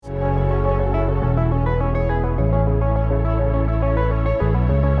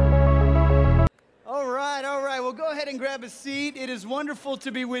grab a seat. It is wonderful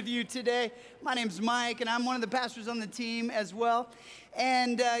to be with you today. My name's Mike, and I'm one of the pastors on the team as well.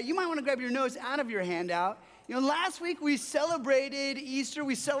 And you might want to grab your notes out of your handout. You know, last week we celebrated Easter.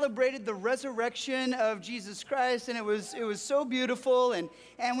 We celebrated the resurrection of Jesus Christ, and it was so beautiful. And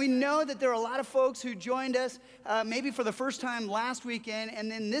we know that there are a lot of folks who joined us maybe for the first time last weekend,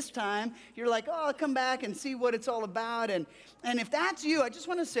 and then this time you're like, oh, I'll come back and see what it's all about. And if that's you, I just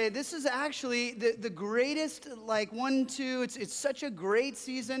want to say this is actually the greatest, it's such a great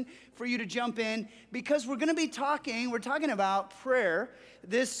season for you to jump in, because we're talking about prayer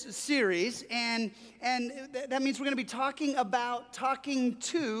this series, and that means we're going to be talking about talking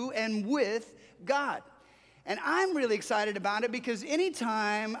to and with God. And I'm really excited about it because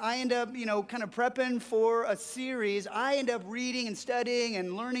anytime I end up, kind of prepping for a series, I end up reading and studying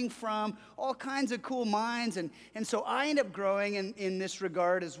and learning from all kinds of cool minds, and so I end up growing in this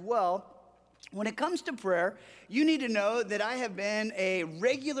regard as well. When it comes to prayer, you need to know that I have been a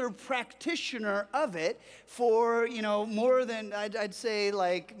regular practitioner of it for, more than, I'd say,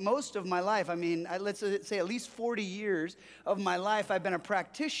 like most of my life. I mean, let's say at least 40 years of my life I've been a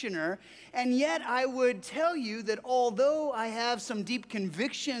practitioner. And yet I would tell you that although I have some deep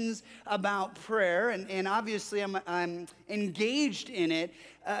convictions about prayer, and obviously I'm engaged in it,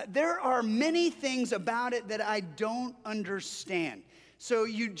 there are many things about it that I don't understand. So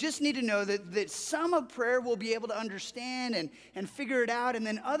you just need to know that some of prayer we'll be able to understand and figure it out, and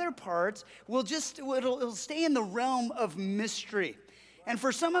then other parts it'll stay in the realm of mystery. And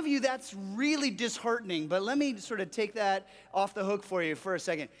for some of you, that's really disheartening, but let me sort of take that off the hook for you for a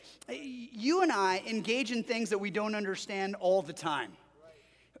second. You and I engage in things that we don't understand all the time.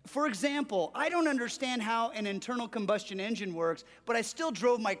 For example, I don't understand how an internal combustion engine works, but I still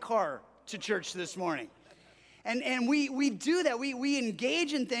drove my car to church this morning. And we do that. We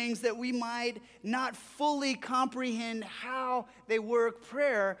engage in things that we might not fully comprehend how they work.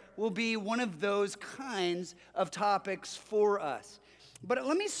 Prayer will be one of those kinds of topics for us. But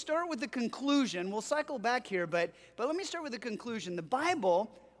let me start with the conclusion. We'll cycle back here, but let me start with the conclusion. The Bible,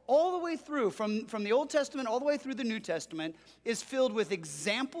 all the way through, from the Old Testament all the way through the New Testament, is filled with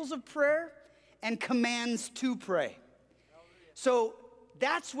examples of prayer and commands to pray. So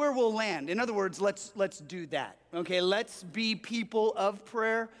that's where we'll land. In other words, let's do that. Okay, let's be people of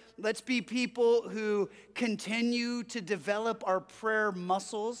prayer. Let's be people who continue to develop our prayer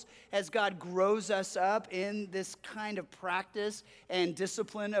muscles as God grows us up in this kind of practice and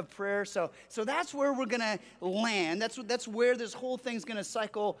discipline of prayer. So that's where we're going to land. That's where this whole thing's going to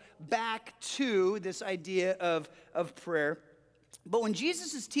cycle back to, this idea of prayer. But when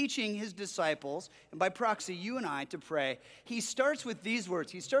Jesus is teaching his disciples, and by proxy you and I, to pray, he starts with these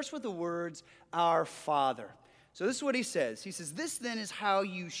words. He starts with the words, our Father. So this is what he says. He says, this then is how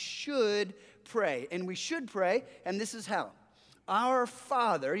you should pray. And we should pray, and this is how. Our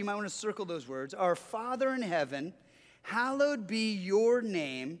Father, you might want to circle those words, our Father in heaven, hallowed be your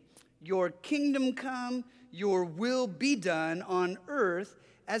name, your kingdom come, your will be done on earth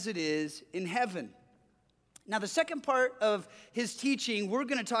as it is in heaven. Now, the second part of his teaching we're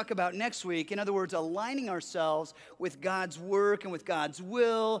going to talk about next week. In other words, aligning ourselves with God's work and with God's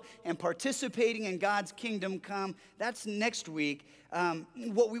will and participating in God's kingdom come. That's next week.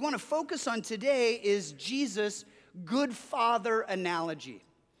 What we want to focus on today is Jesus' good father analogy,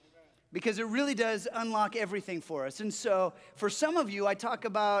 because it really does unlock everything for us. And so for some of you, I talk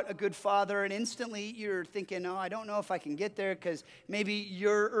about a good father, and instantly you're thinking, oh, I don't know if I can get there because maybe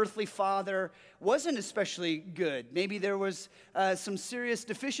your earthly father wasn't especially good. Maybe there was some serious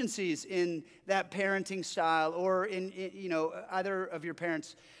deficiencies in that parenting style, or in either of your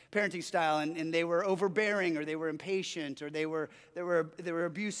parents' parenting style, and they were overbearing, or they were impatient, or there were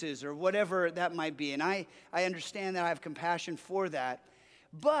abuses, or whatever that might be. And I understand that. I have compassion for that.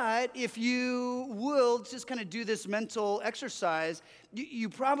 But if you will just kind of do this mental exercise, you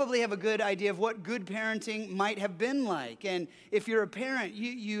probably have a good idea of what good parenting might have been like. And if you're a parent,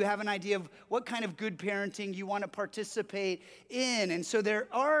 you have an idea of what kind of good parenting you want to participate in. And so there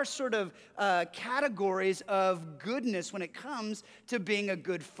are sort of categories of goodness when it comes to being a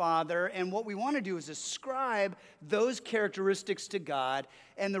good father. And what we want to do is ascribe those characteristics to God.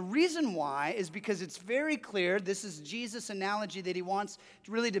 And the reason why is because it's very clear. This is Jesus' analogy that he wants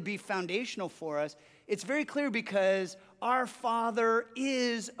really to be foundational for us. It's very clear because our Father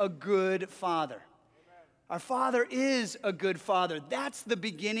is a good Father. Amen. Our Father is a good Father. That's the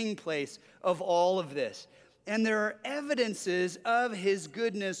beginning place of all of this. And there are evidences of his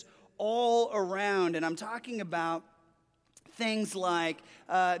goodness all around. And I'm talking about things like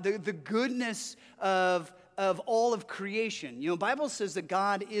the goodness of all of creation. You know, the Bible says that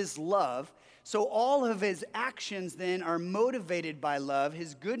God is love. So all of his actions then are motivated by love.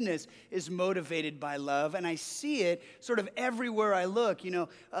 His goodness is motivated by love. And I see it sort of everywhere I look,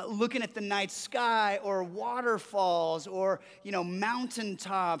 looking at the night sky or waterfalls or,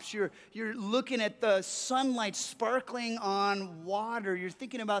 mountaintops. You're looking at the sunlight sparkling on water. You're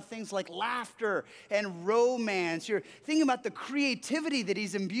thinking about things like laughter and romance. You're thinking about the creativity that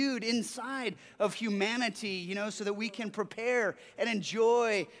he's imbued inside of humanity, so that we can prepare and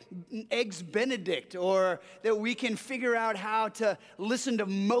enjoy eggs Benedict, or that we can figure out how to listen to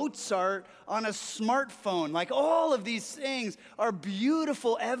Mozart on a smartphone. Like, all of these things are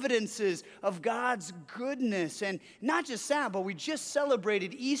beautiful evidences of God's goodness. And not just that, but we just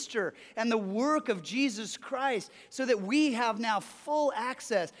celebrated Easter and the work of Jesus Christ so that we have now full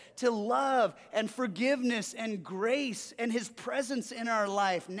access to love and forgiveness and grace and his presence in our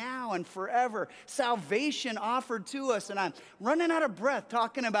life now and forever. Salvation offered to us. And I'm running out of breath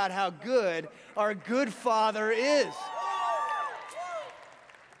talking about how good our good Father is.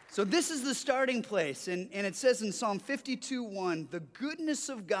 So this is the starting place. And it says in Psalm 52:1, the goodness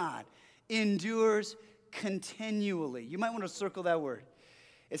of God endures continually. You might want to circle that word.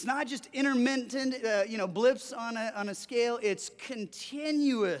 It's not just intermittent, blips on a scale. It's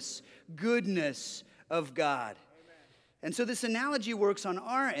continuous goodness of God. Amen. And so this analogy works on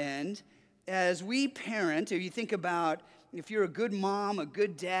our end as we parent. If you think about, if you're a good mom, a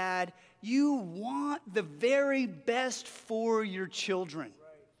good dad, you want the very best for your children.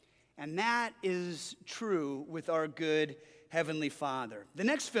 And that is true with our good Heavenly Father. The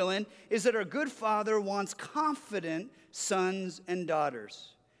next fill-in is that our good Father wants confident sons and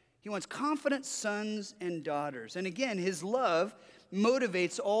daughters. He wants confident sons and daughters. And again, his love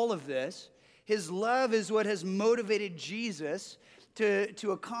motivates all of this. His love is what has motivated Jesus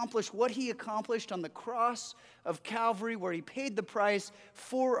to accomplish what he accomplished on the cross of Calvary, where he paid the price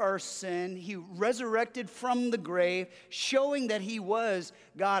for our sin. He resurrected from the grave, showing that he was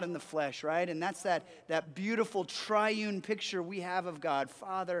God in the flesh, right? And that's that beautiful triune picture we have of God,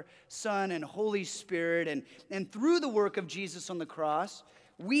 Father, Son, and Holy Spirit. And through the work of Jesus on the cross,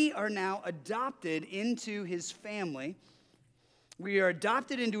 we are now adopted into his family. We are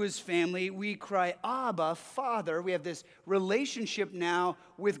adopted into his family. We cry, Abba, Father. We have this relationship now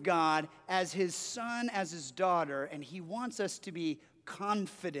with God as his son, as his daughter, and he wants us to be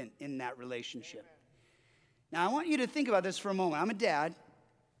confident in that relationship. Now, I want you to think about this for a moment. I'm a dad.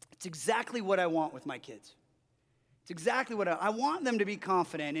 It's exactly what I want with my kids. It's exactly what I want them to be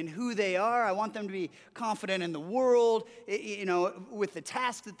confident in who they are. I want them to be confident in the world, with the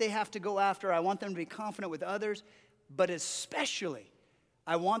task that they have to go after. I want them to be confident with others. But especially,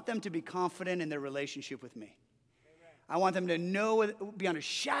 I want them to be confident in their relationship with me. Amen. I want them to know beyond a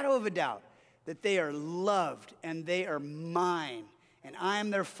shadow of a doubt that they are loved and they are mine and I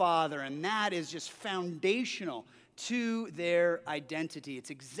am their father, and that is just foundational to their identity. It's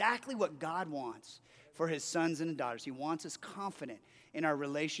exactly what God wants for his sons and daughters. He wants us confident in our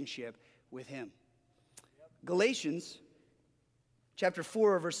relationship with him. Galatians Chapter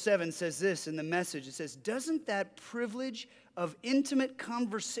 4, verse 7 says this in the Message. It says, doesn't that privilege of intimate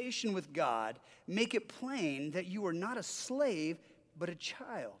conversation with God make it plain that you are not a slave, but a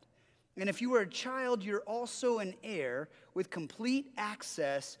child? And if you are a child, you're also an heir with complete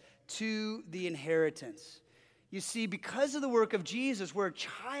access to the inheritance. You see, because of the work of Jesus, we're a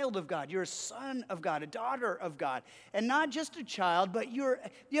child of God. You're a son of God, a daughter of God. And not just a child, but you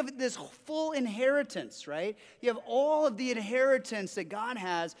have this full inheritance, right? You have all of the inheritance that God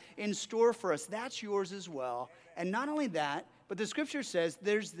has in store for us. That's yours as well. And not only that, but the scripture says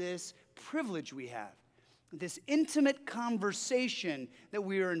there's this privilege we have, this intimate conversation that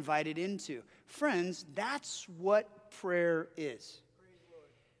we are invited into. Friends, that's what prayer is.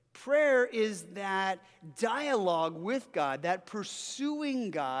 Prayer is that dialogue with God, that pursuing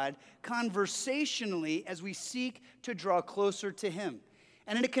God conversationally as we seek to draw closer to him.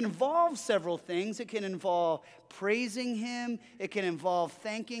 And it can involve several things. It can involve praising him. It can involve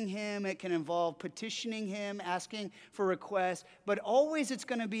thanking him. It can involve petitioning him, asking for requests. But always it's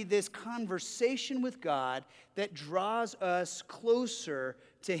going to be this conversation with God that draws us closer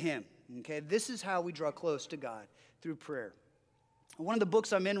to him. Okay, this is how we draw close to God, through prayer. One of the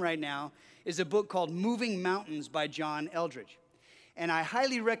books I'm in right now is a book called Moving Mountains by John Eldredge. And I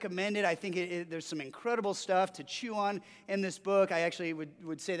highly recommend it. I think there's some incredible stuff to chew on in this book. I actually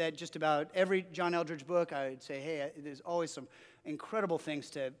would say that just about every John Eldredge book. I would say, hey, there's always some incredible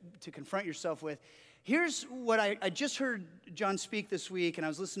things to confront yourself with. Here's what I just heard John speak this week, and I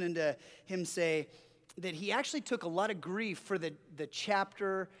was listening to him say that he actually took a lot of grief for the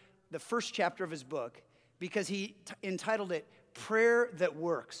first chapter of his book, because he entitled it Prayer That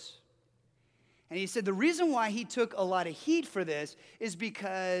Works. And he said the reason why he took a lot of heat for this is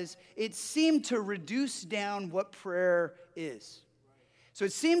because it seemed to reduce down what prayer is. So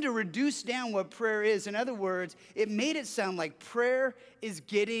it seemed to reduce down what prayer is. In other words, it made it sound like prayer is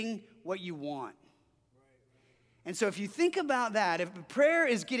getting what you want. And so if you think about that, if prayer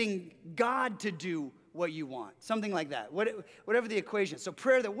is getting God to do what you want, something like that, whatever the equation is. So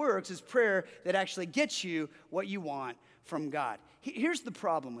prayer that works is prayer that actually gets you what you want from God. Here's the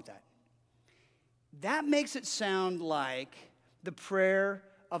problem with that. That makes it sound like the prayer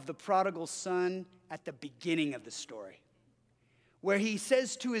of the prodigal son at the beginning of the story, where he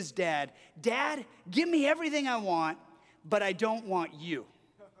says to his dad, "Dad, give me everything I want, but I don't want you."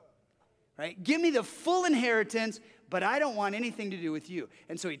 Right? Give me the full inheritance, but I don't want anything to do with you.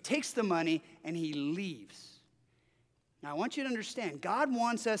 And so he takes the money and he leaves. Now I want you to understand, God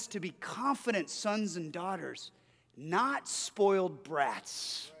wants us to be confident sons and daughters, not spoiled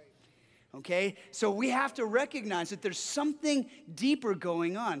brats. Okay? So we have to recognize that there's something deeper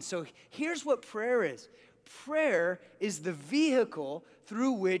going on. So here's what prayer is. Prayer is the vehicle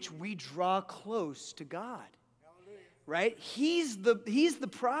through which we draw close to God. Right? He's the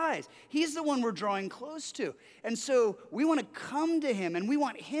prize. He's the one we're drawing close to. And so we want to come to him and we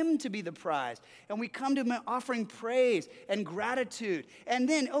want him to be the prize. And we come to him offering praise and gratitude. And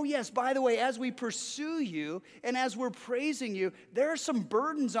then, oh yes, by the way, as we pursue you and as we're praising you, there are some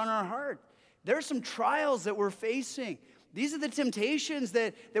burdens on our heart. There are some trials that we're facing. These are the temptations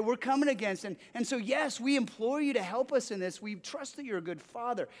that we're coming against. And so, yes, we implore you to help us in this. We trust that you're a good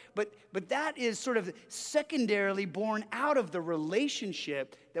father. But that is sort of secondarily born out of the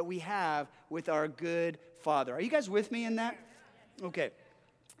relationship that we have with our good father. Are you guys with me in that? Okay.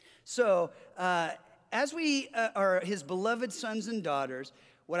 So, as we are his beloved sons and daughters,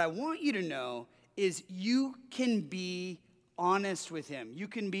 what I want you to know is you can be honest with him. You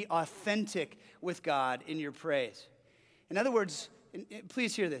can be authentic with God in your praise. In other words,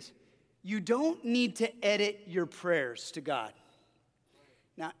 please hear this. You don't need to edit your prayers to God.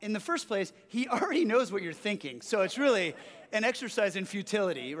 Now, in the first place, he already knows what you're thinking. So it's really an exercise in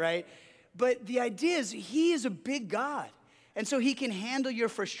futility, right? But the idea is he is a big God. And so he can handle your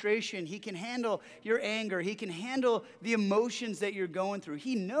frustration. He can handle your anger. He can handle the emotions that you're going through.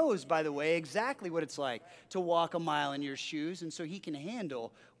 He knows, by the way, exactly what it's like to walk a mile in your shoes. And so he can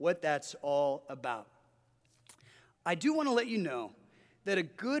handle what that's all about. I do want to let you know that a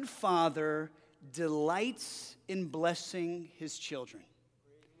good father delights in blessing his children.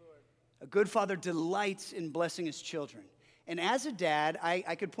 A good father delights in blessing his children. And as a dad,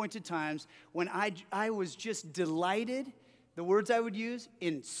 I could point to times when I was just delighted, the words I would use,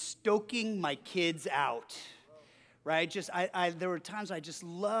 in stoking my kids out. Right? There were times I just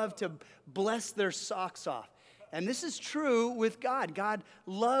loved to bless their socks off. And this is true with God. God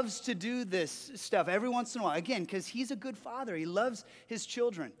loves to do this stuff every once in a while. Again, because he's a good father. He loves his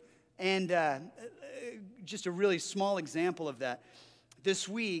children. And just a really small example of that. This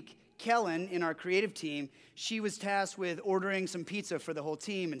week, Kellen, in our creative team, she was tasked with ordering some pizza for the whole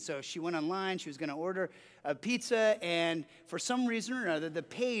team. And so she went online. She was going to order a pizza. And for some reason or another, the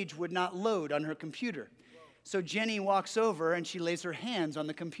page would not load on her computer. So Jenny walks over and she lays her hands on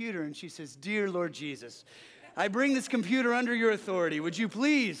the computer. And she says, "Dear Lord Jesus, I bring this computer under your authority. Would you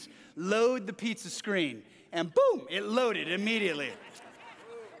please load the pizza screen?" And boom, it loaded immediately.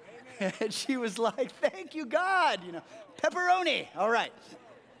 And she was like, "Thank you, God." Pepperoni. All right.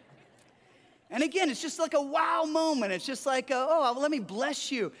 And again, it's just like a wow moment. It's just like, let me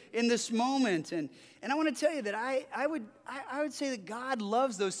bless you in this moment. And I want to tell you that I would say that God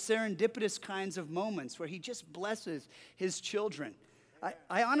loves those serendipitous kinds of moments where he just blesses his children.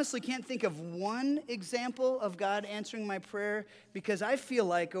 I honestly can't think of one example of God answering my prayer because I feel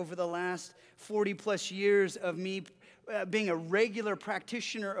like over the last 40 plus years of me being a regular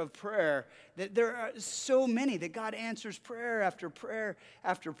practitioner of prayer, that there are so many that God answers prayer after prayer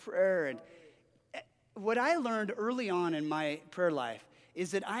after prayer. And what I learned early on in my prayer life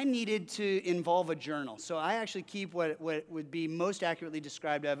is that I needed to involve a journal. So I actually keep what would be most accurately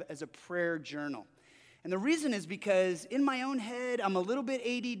described as a prayer journal. And the reason is because in my own head, I'm a little bit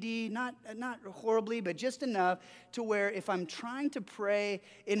ADD, not horribly, but just enough to where if I'm trying to pray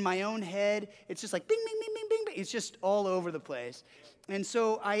in my own head, it's just like bing, bing, bing, bing, bing, bing. It's just all over the place. And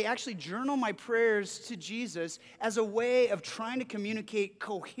so I actually journal my prayers to Jesus as a way of trying to communicate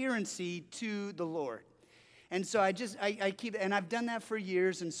coherency to the Lord. And so I keep, and I've done that for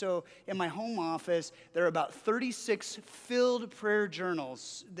years. And so in my home office, there are about 36 filled prayer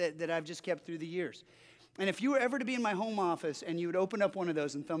journals that I've just kept through the years. And if you were ever to be in my home office and you would open up one of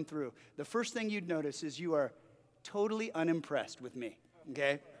those and thumb through, the first thing you'd notice is you are totally unimpressed with me,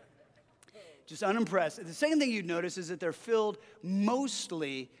 okay? just unimpressed. The second thing you'd notice is that they're filled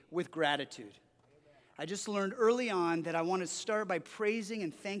mostly with gratitude. I just learned early on that I want to start by praising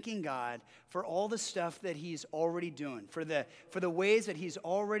and thanking God for all the stuff that he's already doing, for the ways that he's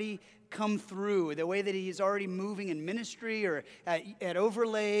already come through, the way that he's already moving in ministry or at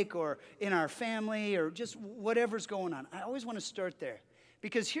Overlake or in our family or just whatever's going on. I always want to start there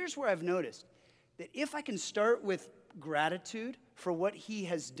because here's where I've noticed that if I can start with gratitude for what he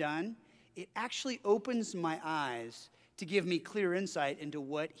has done, it actually opens my eyes to give me clear insight into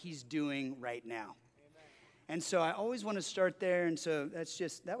what he's doing right now. And so I always want to start there, and so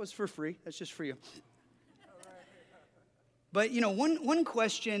that was for free. That's just for you. But, one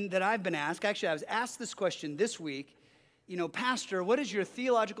question that I've been asked, actually I was asked this question this week, Pastor, what is your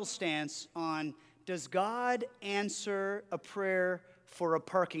theological stance on does God answer a prayer for a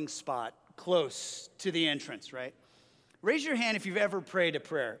parking spot close to the entrance, right? Raise your hand if you've ever prayed a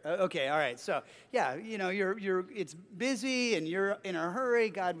prayer. Okay, all right. So, yeah, it's busy and you're in a hurry.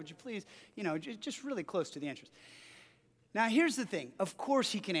 God, would you please, just really close to the entrance. Now, here's the thing. Of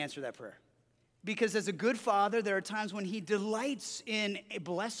course he can answer that prayer. Because as a good father, there are times when he delights in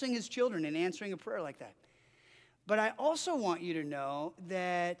blessing his children and answering a prayer like that. But I also want you to know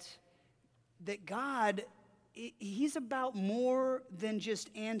that God, he's about more than just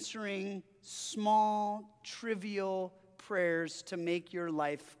answering small, trivial prayers to make your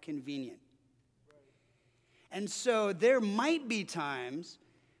life convenient. And so there might be times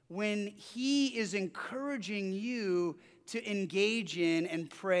when he is encouraging you to engage in and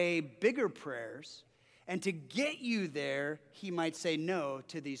pray bigger prayers, and to get you there, he might say no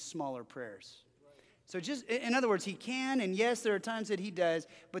to these smaller prayers. So just, in other words, he can, and yes, there are times that he does,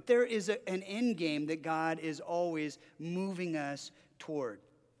 but there is an end game that God is always moving us toward.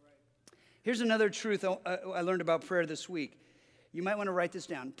 Here's another truth I learned about prayer this week. You might want to write this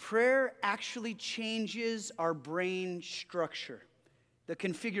down. Prayer actually changes our brain structure, the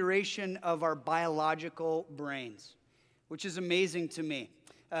configuration of our biological brains, which is amazing to me.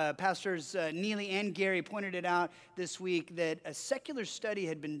 Pastors Neely and Gary pointed it out this week that a secular study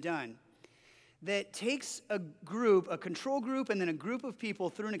had been done that takes a control group, and then a group of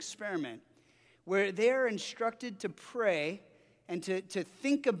people through an experiment where they're instructed to pray and to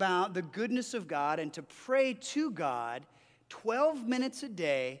think about the goodness of God and to pray to God 12 minutes a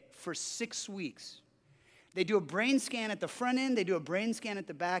day for 6 weeks. They do a brain scan at the front end, they do a brain scan at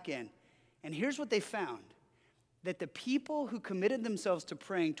the back end. And here's what they found. That the people who committed themselves to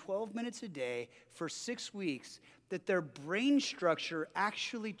praying 12 minutes a day for 6 weeks, that their brain structure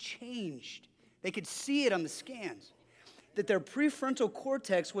actually changed. They could see it on the scans. That their prefrontal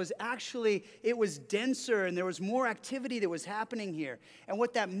cortex was actually, it was denser and there was more activity that was happening here. And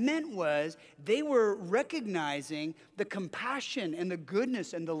what that meant was they were recognizing the compassion and the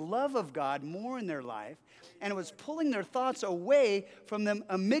goodness and the love of God more in their life. And it was pulling their thoughts away from the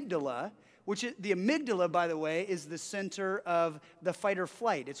amygdala, the amygdala, by the way, is the center of the fight or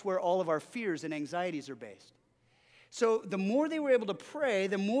flight. It's where all of our fears and anxieties are based. So the more they were able to pray,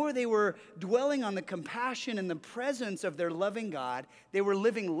 the more they were dwelling on the compassion and the presence of their loving God. They were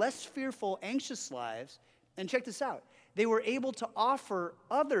living less fearful, anxious lives. And check this out. They were able to offer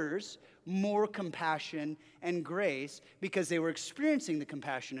others more compassion and grace because they were experiencing the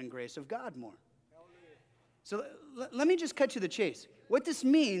compassion and grace of God more. So let me just cut to the chase. What this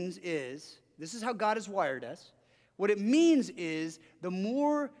means is, this is how God has wired us. What it means is the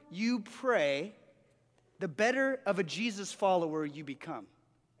more you pray, the better of a Jesus follower you become.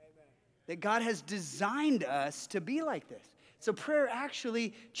 Amen. That God has designed us to be like this. So prayer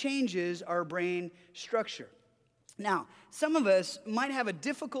actually changes our brain structure. Now, some of us might have a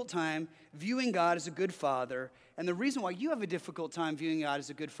difficult time viewing God as a good father. And the reason why you have a difficult time viewing God as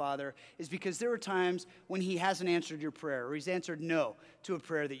a good father is because there are times when he hasn't answered your prayer, or he's answered no to a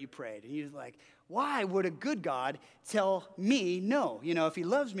prayer that you prayed. And you're like, why would a good God tell me no? If he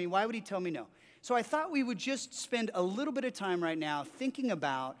loves me, why would he tell me no? So I thought we would just spend a little bit of time right now thinking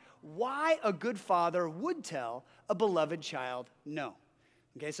about why a good father would tell a beloved child no.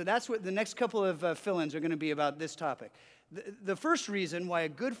 Okay, so that's what the next couple of fill-ins are going to be about this topic. The first reason why a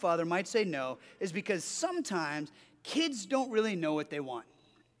good father might say no is because sometimes kids don't really know what they want.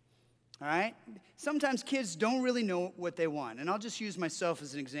 All right? Sometimes kids don't really know what they want. And I'll just use myself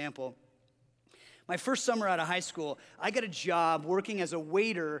as an example. My first summer out of high school, I got a job working as a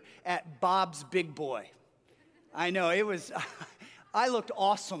waiter at Bob's Big Boy. I know, I looked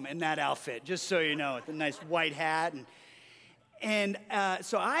awesome in that outfit, just so you know, with a nice white hat. And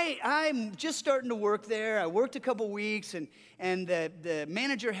so I'm just starting to work there. I worked a couple weeks, and the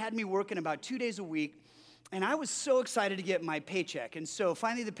manager had me working about 2 days a week. And I was so excited to get my paycheck. And so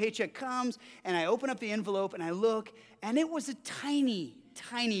finally the paycheck comes, and I open up the envelope, and I look, and it was a tiny,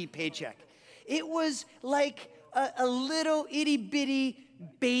 tiny paycheck. It was like a little itty-bitty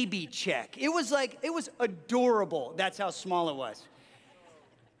baby check. It was adorable. That's how small it was.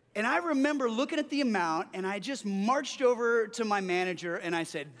 And I remember looking at the amount, and I just marched over to my manager, and I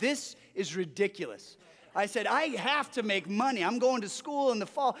said, this is ridiculous. I said, I have to make money. I'm going to school in the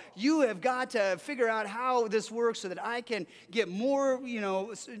fall. You have got to figure out how this works so that I can get more,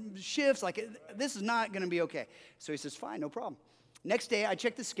 shifts. Like, this is not going to be okay. So he says, fine, no problem. Next day, I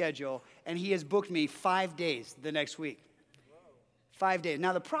check the schedule, and he has booked me 5 days the next week. 5 days.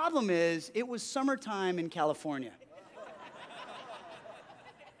 Now, the problem is, it was summertime in California.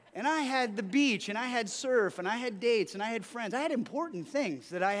 And I had the beach, and I had surf, and I had dates, and I had friends. I had important things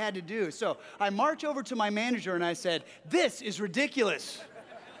that I had to do. So I marched over to my manager, and I said, this is ridiculous.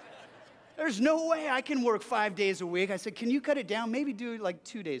 There's no way I can work 5 days a week. I said, can you cut it down? Maybe do like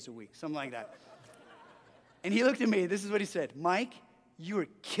 2 days a week, something like that. And he looked at me. This is what he said. Mike, you are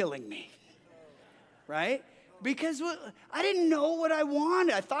killing me. Right? Because I didn't know what I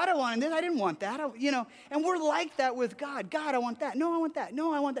wanted. I thought I wanted this. I didn't want that. And we're like that with God. God, I want that. No, I want that.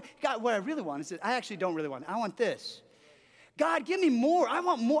 No, I want that. God, what I really want is this. I actually don't really want it. I want this. God, give me more. I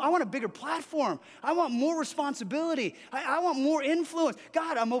want more. I want a bigger platform. I want more responsibility. I want more influence.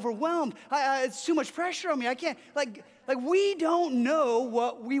 God, I'm overwhelmed. It's too much pressure on me. I can't. Like we don't know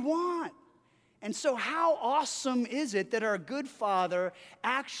what we want. And so how awesome is it that our good Father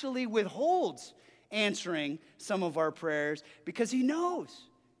actually withholds answering some of our prayers because he knows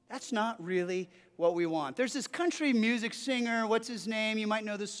that's not really what we want. There's this country music singer, what's his name? You might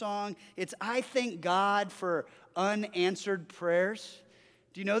know this song. It's I Thank God for Unanswered Prayers.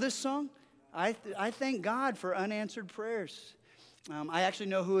 Do you know this song? I thank God for unanswered prayers. I actually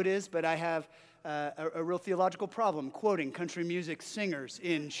know who it is, but I have a real theological problem quoting country music singers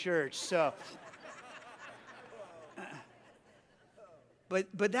in church. So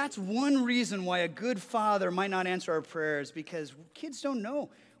But that's one reason why a good father might not answer our prayers, because kids don't know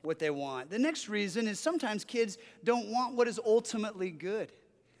what they want. The next reason is sometimes kids don't want what is ultimately good.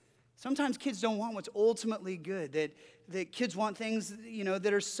 Sometimes kids don't want what's ultimately good, that kids want things,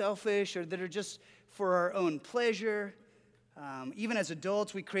 that are selfish or that are just for our own pleasure. Even as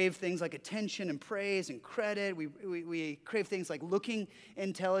adults, we crave things like attention and praise and credit. We crave things like looking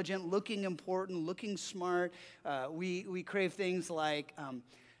intelligent, looking important, looking smart. We crave things like,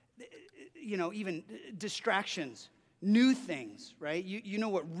 even distractions, new things, right? You know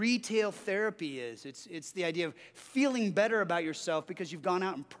what retail therapy is. It's the idea of feeling better about yourself because you've gone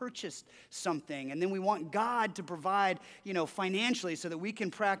out and purchased something. And then we want God to provide, financially so that we can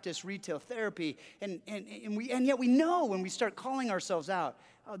practice retail therapy. And yet we know when we start calling ourselves out,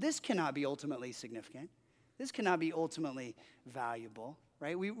 oh, this cannot be ultimately significant. This cannot be ultimately valuable,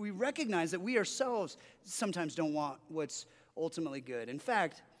 right? We recognize that we ourselves sometimes don't want what's ultimately good. In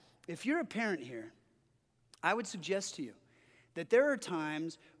fact, if you're a parent here, I would suggest to you that there are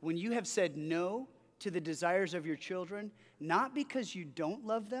times when you have said no to the desires of your children, not because you don't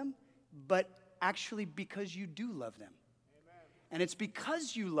love them, but actually because you do love them. Amen. And it's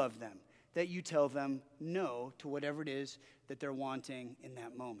because you love them that you tell them no to whatever it is that they're wanting in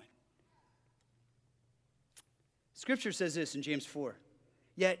that moment. Scripture says this in James 4.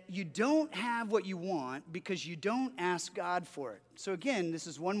 Yet you don't have what you want because you don't ask God for it. So again, this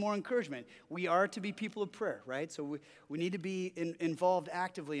is one more encouragement. We are to be people of prayer, right? So we need to be involved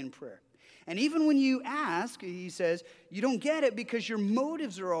actively in prayer. And even when you ask, he says, you don't get it because your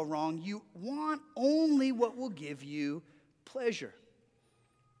motives are all wrong. You want only what will give you pleasure.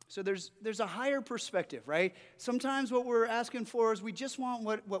 So there's a higher perspective, right? Sometimes what we're asking for is we just want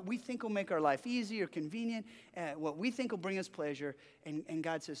what we think will make our life easy or convenient, what we think will bring us pleasure, and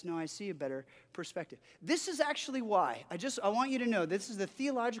God says, no, I see a better perspective. This is actually why, I want you to know, this is the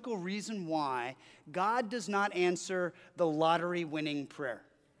theological reason why God does not answer the lottery-winning prayer.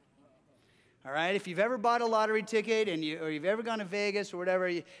 All right, if you've ever bought a lottery ticket or you've ever gone to Vegas or whatever,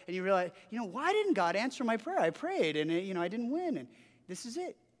 and you realize, why didn't God answer my prayer? I prayed and I didn't win, and this is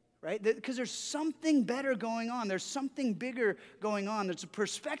it. Right? Because there's something better going on. There's something bigger going on. There's a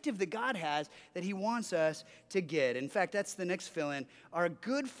perspective that God has that he wants us to get. In fact, that's the next fill-in. Our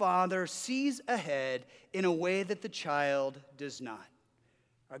good Father sees ahead in a way that the child does not.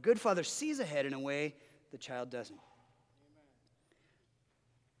 Our good Father sees ahead in a way the child doesn't.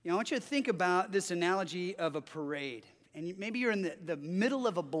 I want you to think about this analogy of a parade. And maybe you're in the middle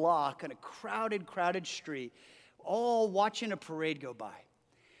of a block on a crowded street, all watching a parade go by.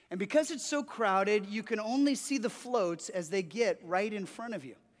 And because it's so crowded, you can only see the floats as they get right in front of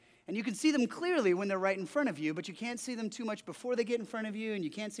you. And you can see them clearly when they're right in front of you, but you can't see them too much before they get in front of you, and you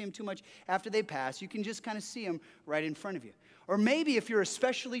can't see them too much after they pass. You can just kind of see them right in front of you. Or maybe if you're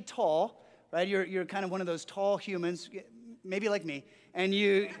especially tall, right, you're kind of one of those tall humans, maybe like me, and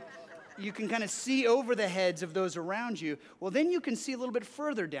you can kind of see over the heads of those around you. Well, then you can see a little bit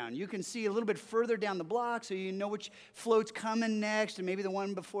further down. You can see a little bit further down the block, so you know which float's coming next, and maybe the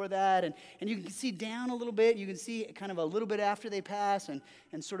one before that. And you can see down a little bit. You can see kind of a little bit after they pass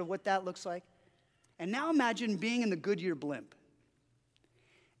and sort of what that looks like. And now imagine being in the Goodyear blimp.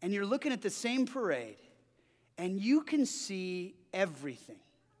 And you're looking at the same parade, and you can see everything.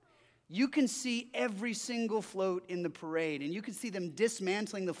 You can see every single float in the parade, and you can see them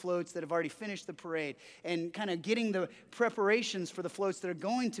dismantling the floats that have already finished the parade and kind of getting the preparations for the floats that are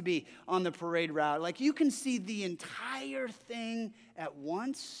going to be on the parade route. Like, you can see the entire thing at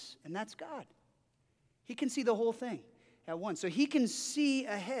once, and that's God. He can see the whole thing at once. So he can see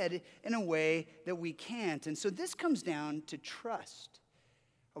ahead in a way that we can't. And so this comes down to trust.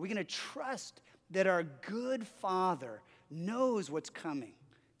 Are we going to trust that our good Father knows what's coming?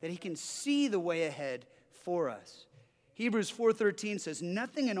 That he can see the way ahead for us. Hebrews 4:13 says,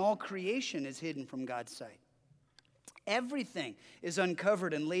 nothing in all creation is hidden from God's sight. Everything is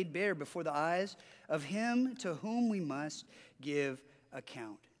uncovered and laid bare before the eyes of him to whom we must give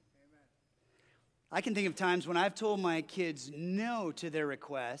account. Amen. I can think of times when I've told my kids no to their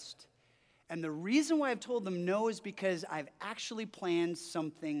request, and the reason why I've told them no is because I've actually planned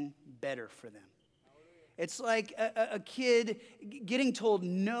something better for them. It's like a kid getting told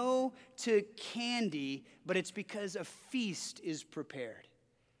no to candy, but it's because a feast is prepared.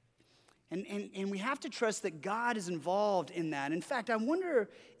 And we have to trust that God is involved in that. In fact, I wonder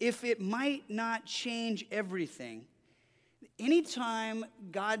if it might not change everything. Anytime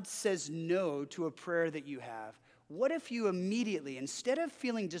God says no to a prayer that you have, what if you immediately, instead of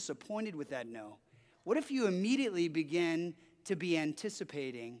feeling disappointed with that no, what if you immediately begin to be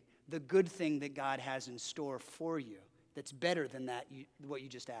anticipating the good thing that God has in store for you that's better than that what you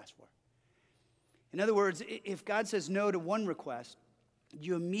just asked for? In other words, if God says no to one request,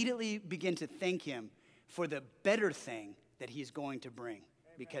 you immediately begin to thank him for the better thing that he's going to bring.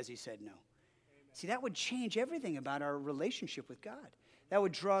 Amen. Because he said no. Amen. See, that would change everything about our relationship with God. That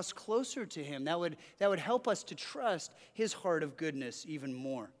would draw us closer to him. That would help us to trust his heart of goodness even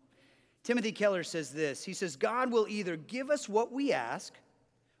more. Timothy Keller says this. He says, God will either give us what we ask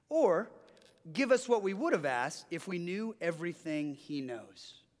or give us what we would have asked if we knew everything he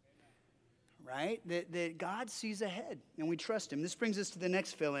knows. Right? That God sees ahead, and we trust him. This brings us to the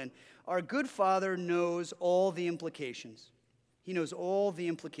next fill-in. Our good Father knows all the implications. He knows all the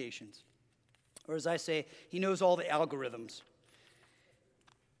implications. Or as I say, he knows all the algorithms.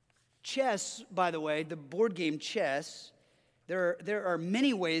 Chess, by the way, the board game chess, there are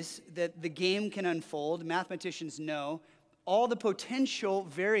many ways that the game can unfold. Mathematicians know all the potential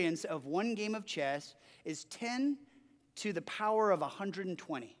variants of one game of chess is 10 to the power of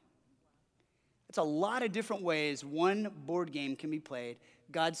 120. That's a lot of different ways one board game can be played.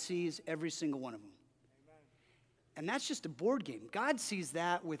 God sees every single one of them. Amen. And that's just a board game. God sees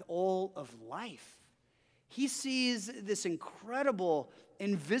that with all of life. He sees this incredible,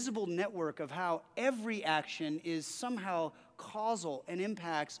 invisible network of how every action is somehow causal and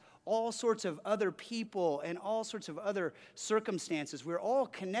impacts all sorts of other people and all sorts of other circumstances. We're all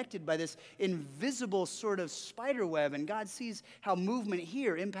connected by this invisible sort of spider web, and God sees how movement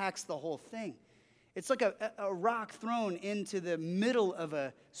here impacts the whole thing. It's like a rock thrown into the middle of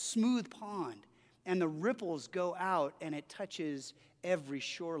a smooth pond, and the ripples go out, and it touches every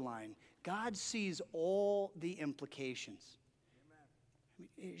shoreline. God sees all the implications.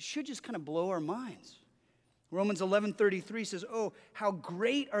 Amen. It should just kind of blow our minds. Romans 11:33 says, oh, how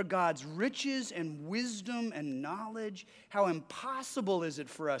great are God's riches and wisdom and knowledge. How impossible is it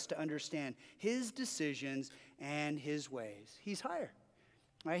for us to understand his decisions and his ways. He's higher.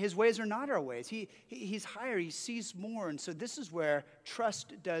 Right? His ways are not our ways. He's higher. He sees more. And so this is where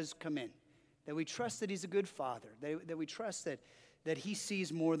trust does come in. That we trust that he's a good father. That we trust that he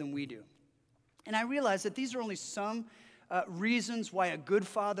sees more than we do. And I realize that these are only some reasons why a good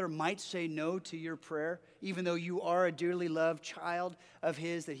father might say no to your prayer, even though you are a dearly loved child of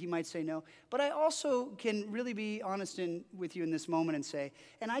his, that he might say no. But I also can really be honest with you in this moment and say,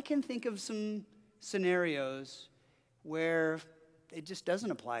 and I can think of some scenarios where it just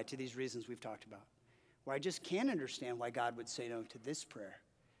doesn't apply to these reasons we've talked about, where I just can't understand why God would say no to this prayer.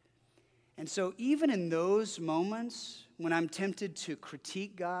 And so even in those moments when I'm tempted to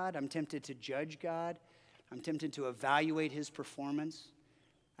critique God, I'm tempted to judge God, I'm tempted to evaluate his performance,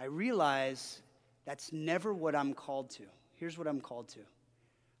 I realize that's never what I'm called to. Here's what I'm called to.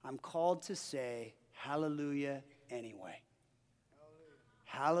 I'm called to say hallelujah anyway.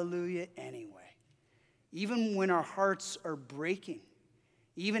 Hallelujah anyway. Even when our hearts are breaking,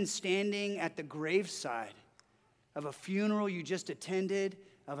 even standing at the graveside of a funeral you just attended,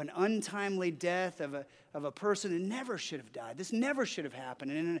 of an untimely death of a person that never should have died. This never should have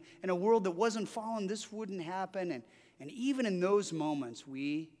happened. And in a world that wasn't fallen, this wouldn't happen. And even in those moments,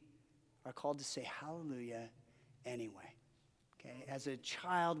 we are called to say hallelujah anyway. Okay? As a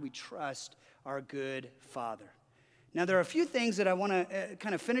child, we trust our good Father. Now, there are a few things that I want to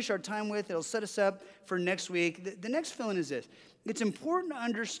kind of finish our time with. It'll set us up for next week. The next fill-in is this. It's important to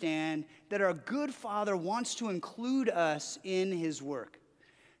understand that our good Father wants to include us in his work,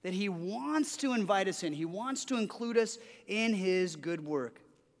 that he wants to invite us in. He wants to include us in his good work.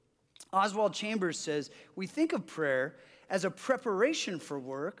 Oswald Chambers says, we think of prayer as a preparation for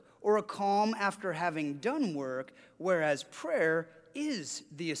work or a calm after having done work, whereas prayer is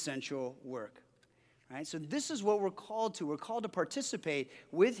the essential work. Right? So this is what we're called to. We're called to participate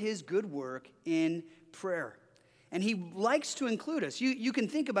with his good work in prayer. And he likes to include us. You can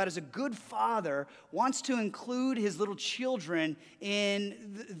think about it as a good father wants to include his little children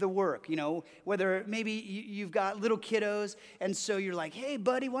in the work. You know, whether maybe you've got little kiddos, and so you're like, hey,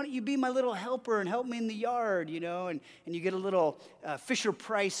 buddy, why don't you be my little helper and help me in the yard, you know? And you get a little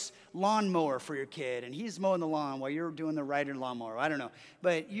Fisher-Price lawnmower for your kid, and he's mowing the lawn while you're doing the Ryder lawnmower. I don't know.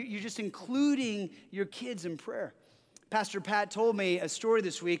 But you're just including your kids in prayer. Pastor Pat told me a story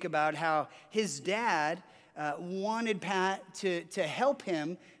this week about how his dad wanted Pat to help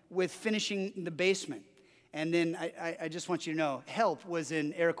him with finishing the basement. And then I just want you to know, help was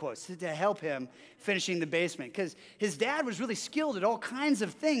in air quotes, to help him finishing the basement. Because his dad was really skilled at all kinds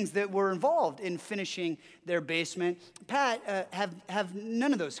of things that were involved in finishing their basement. Pat have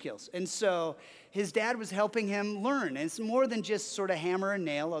none of those skills. And so his dad was helping him learn. And it's more than just sort of hammer and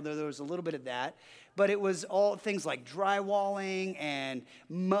nail, although there was a little bit of that. But it was all things like drywalling and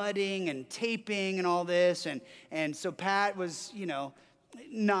mudding and taping and all this. And so Pat was, you know,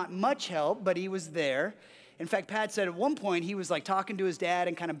 not much help, but he was there. In fact, Pat said at one point he was like talking to his dad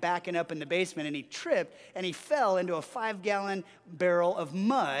and kind of backing up in the basement, and he tripped and he fell into a 5-gallon barrel of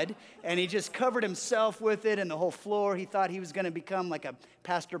mud, and he just covered himself with it and the whole floor. He thought he was going to become like a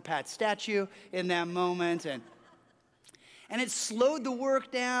Pastor Pat statue in that moment. And it slowed the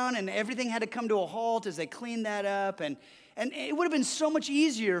work down, and everything had to come to a halt as they cleaned that up. And it would have been so much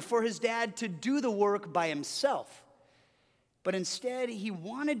easier for his dad to do the work by himself. But instead, he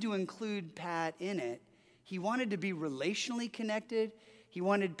wanted to include Pat in it. He wanted to be relationally connected. He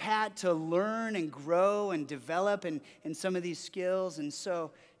wanted Pat to learn and grow and develop in some of these skills. And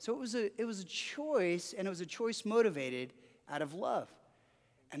so it was a choice, and it was a choice motivated out of love.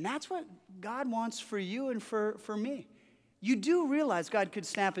 And that's what God wants for you and for me. You do realize God could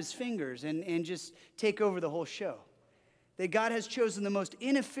snap his fingers and just take over the whole show. That God has chosen the most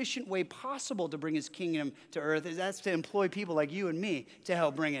inefficient way possible to bring his kingdom to earth, is that's to employ people like you and me to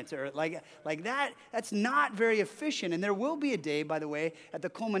help bring it to earth. Like that's not very efficient. And there will be a day, by the way, at the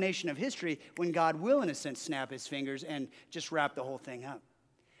culmination of history, when God will, in a sense, snap his fingers and just wrap the whole thing up.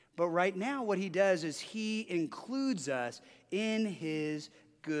 But right now, what he does is he includes us in his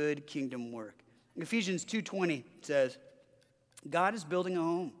good kingdom work. Ephesians 2:20 says, God is building a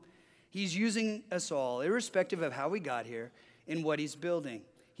home. He's using us all, irrespective of how we got here, in what he's building.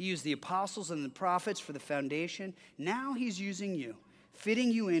 He used the apostles and the prophets for the foundation. Now he's using you,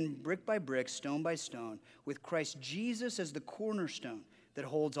 fitting you in brick by brick, stone by stone, with Christ Jesus as the cornerstone that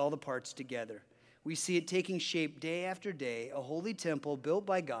holds all the parts together. We see it taking shape day after day, a holy temple built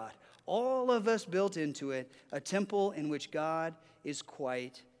by God, all of us built into it, a temple in which God is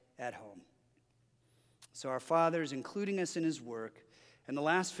quite at home. So our Father is including us in his work. And the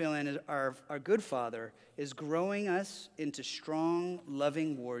last fill-in is our good Father is growing us into strong,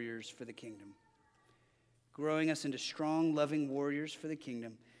 loving warriors for the kingdom. Growing us into strong, loving warriors for the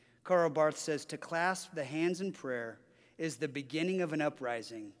kingdom. Karl Barth says, to clasp the hands in prayer is the beginning of an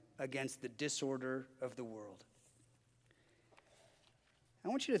uprising against the disorder of the world. I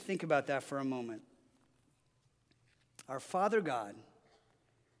want you to think about that for a moment. Our Father God,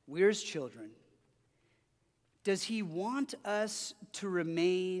 we're his children. Does he want us to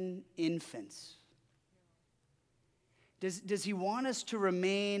remain infants? Does he want us to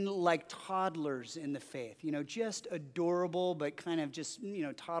remain like toddlers in the faith? You know, just adorable, but kind of just,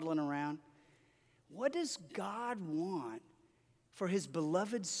 toddling around. What does God want for his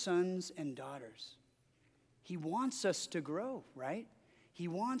beloved sons and daughters? He wants us to grow, right? He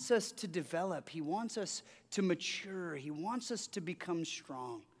wants us to develop. He wants us to mature. He wants us to become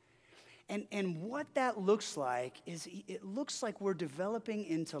strong. And what that looks like is it looks like we're developing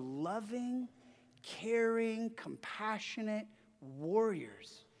into loving, caring, compassionate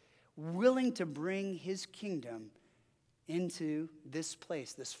warriors, willing to bring his kingdom into this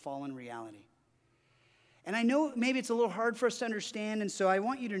place, this fallen reality. And I know maybe it's a little hard for us to understand, and so I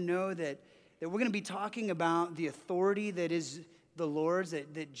want you to know that we're going to be talking about the authority that is the Lord's,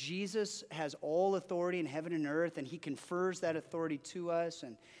 that Jesus has all authority in heaven and earth, and he confers that authority to us.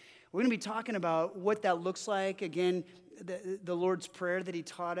 And we're going to be talking about what that looks like. Again, the Lord's Prayer that he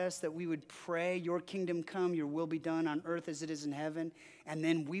taught us, that we would pray, your kingdom come, your will be done on earth as it is in heaven. And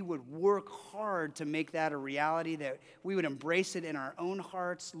then we would work hard to make that a reality, that we would embrace it in our own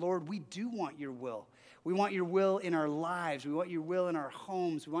hearts. Lord, we do want your will. We want your will in our lives. We want your will in our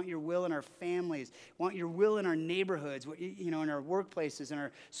homes. We want your will in our families. We want your will in our neighborhoods, in our workplaces, in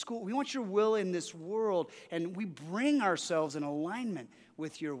our school. We want your will in this world. And we bring ourselves in alignment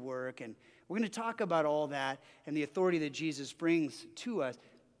with your work. And we're going to talk about all that and the authority that Jesus brings to us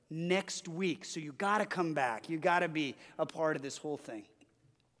next week. So you got to come back. You got to be a part of this whole thing.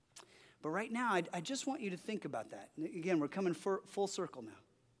 But right now, I just want you to think about that. Again, we're coming full circle now.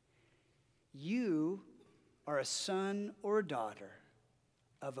 You are a son or a daughter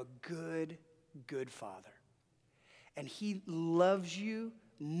of a good, good Father. And he loves you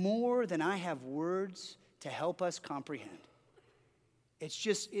more than I have words to help us comprehend. It's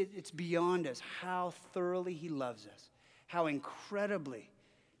just, it's beyond us how thoroughly he loves us, how incredibly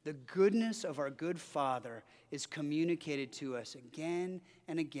the goodness of our good Father is communicated to us again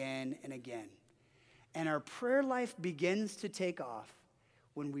and again and again. And our prayer life begins to take off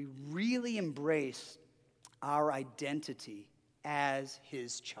when we really embrace our identity as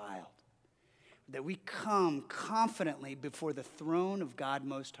his child. That we come confidently before the throne of God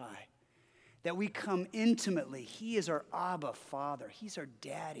Most High. That we come intimately. He is our Abba Father. He's our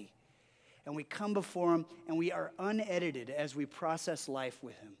daddy. And we come before him and we are unedited as we process life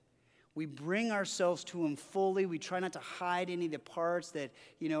with him. We bring ourselves to him fully. We try not to hide any of the parts that,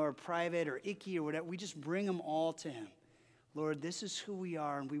 are private or icky or whatever. We just bring them all to him. Lord, this is who we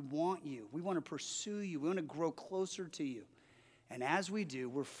are, and we want you. We want to pursue you. We want to grow closer to you. And as we do,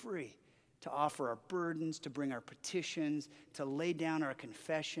 we're free to offer our burdens, to bring our petitions, to lay down our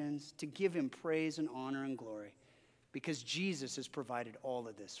confessions, to give him praise and honor and glory, because Jesus has provided all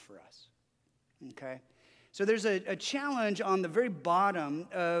of this for us. Okay? So there's a challenge on the very bottom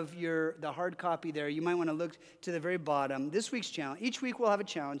of the hard copy there. You might want to look to the very bottom. This week's challenge. Each week we'll have a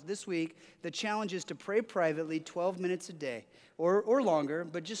challenge. This week, the challenge is to pray privately 12 minutes a day or longer,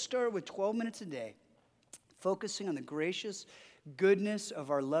 but just start with 12 minutes a day, focusing on the gracious goodness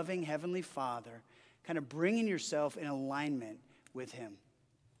of our loving Heavenly Father, kind of bringing yourself in alignment with him.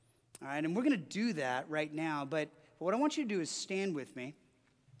 All right, and we're going to do that right now, but what I want you to do is stand with me.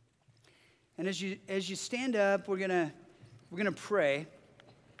 And as you stand up, we're gonna pray.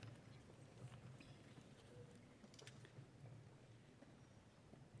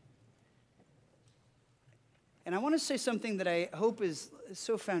 And I want to say something that I hope is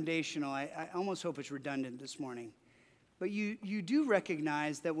so foundational. I almost hope it's redundant this morning. But you do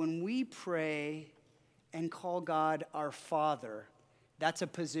recognize that when we pray and call God our Father, that's a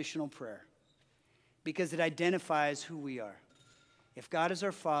positional prayer because it identifies who we are. If God is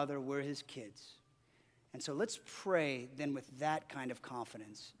our Father, we're his kids. And so let's pray then with that kind of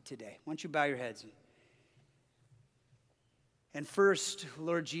confidence today. Why don't you bow your heads? And first,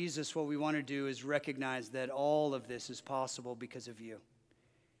 Lord Jesus, what we want to do is recognize that all of this is possible because of you.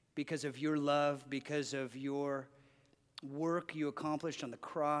 Because of your love, because of your work you accomplished on the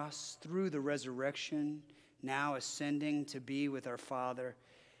cross, through the resurrection, now ascending to be with our Father.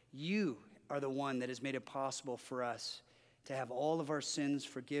 You are the one that has made it possible for us to have all of our sins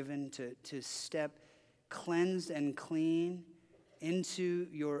forgiven, to step cleansed and clean into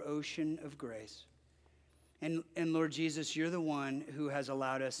your ocean of grace. And Lord Jesus, you're the one who has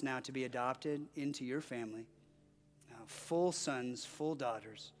allowed us now to be adopted into your family, full sons, full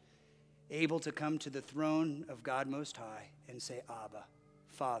daughters, able to come to the throne of God Most High and say, Abba,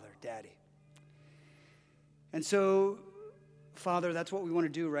 Father, Daddy. And so, Father, that's what we want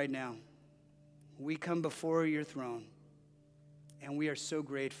to do right now. We come before your throne. And we are so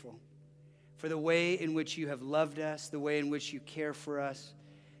grateful for the way in which you have loved us, the way in which you care for us,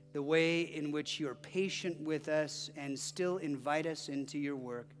 the way in which you are patient with us and still invite us into your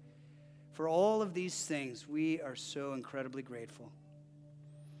work. For all of these things, we are so incredibly grateful.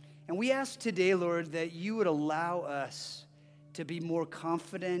 And we ask today, Lord, that you would allow us to be more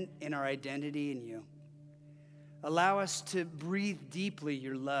confident in our identity in you. Allow us to breathe deeply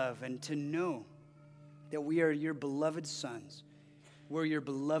your love and to know that we are your beloved sons. We're your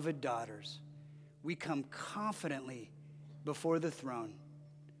beloved daughters. We come confidently before the throne.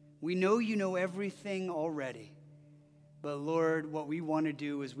 We know you know everything already. But Lord, what we want to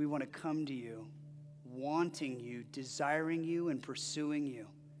do is we want to come to you, wanting you, desiring you, and pursuing you.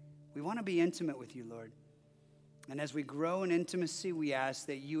 We want to be intimate with you, Lord. And as we grow in intimacy, we ask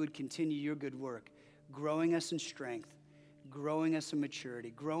that you would continue your good work, growing us in strength, growing us in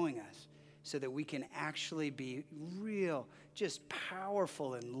maturity, growing us so that we can actually be real, just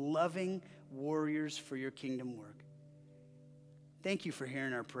powerful and loving warriors for your kingdom work. Thank you for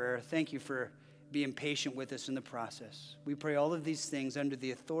hearing our prayer. Thank you for being patient with us in the process. We pray all of these things under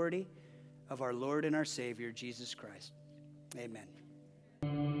the authority of our Lord and our Savior, Jesus Christ. Amen.